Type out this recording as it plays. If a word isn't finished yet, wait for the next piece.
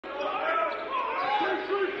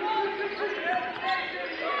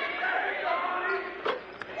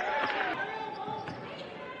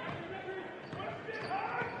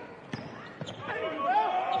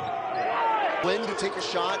when to take a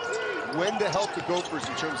shot, when to help the Gophers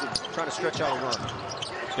in terms of trying to stretch out a run.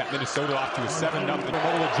 Got Minnesota off to a 7-0.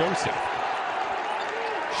 Mola Joseph.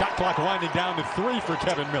 Shot clock winding down to 3 for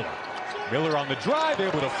Kevin Miller. Miller on the drive,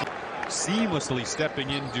 able to seamlessly stepping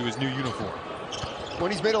into his new uniform.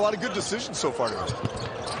 When he's made a lot of good decisions so far tonight.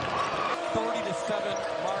 30-7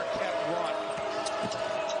 Marquette run.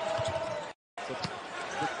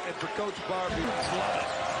 And for Coach Barbie,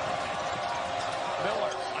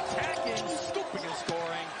 Miller attacking, scooping and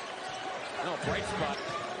scoring. No, bright spot.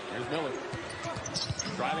 Here's Miller.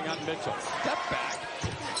 Driving on Mitchell. Step back.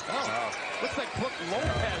 Oh, looks like Brooke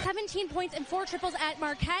Lopez. 17 points and 4 triples at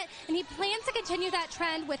Marquette, and he plans to continue that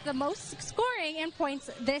trend with the most scoring and points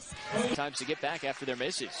this season. Times to get back after their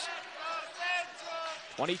misses.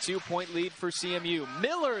 22-point lead for CMU.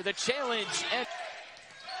 Miller, the challenge. And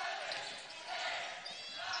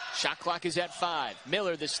shot clock is at 5.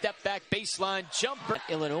 Miller, the step-back baseline jumper.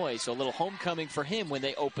 Illinois, so a little homecoming for him when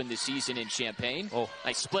they opened the season in Champaign. Oh,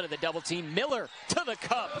 nice split of the double team. Miller to the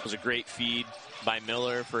cup. It was a great feed by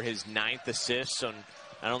Miller for his 9th assist on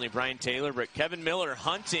not only Brian Taylor, but Kevin Miller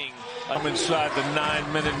hunting. I'm inside the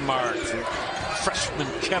 9-minute mark. Freshman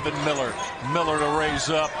Kevin Miller. Miller to raise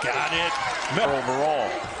up. Got it. Miller overall.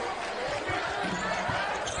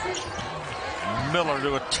 Miller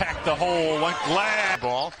to attack the hole. Went glad.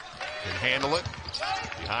 Ball. Can handle it.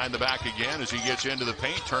 Behind the back again as he gets into the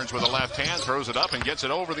paint. Turns with the left hand. Throws it up and gets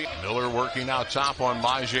it over the... Miller working out top on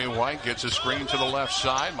Majay White. Gets a screen to the left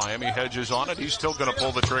side. Miami hedges on it. He's still going to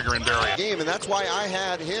pull the trigger and bury it. Game, and that's why I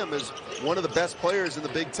had him as one of the best players in the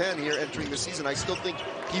Big Ten here entering the season. I still think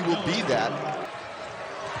he will be that.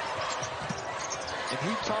 And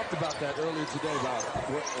he talked about that earlier today, about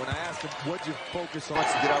when I asked him, what'd you focus on?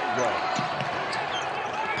 Wants to get out and go.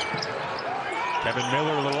 Kevin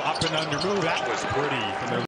Miller, a little up and under move. That was pretty.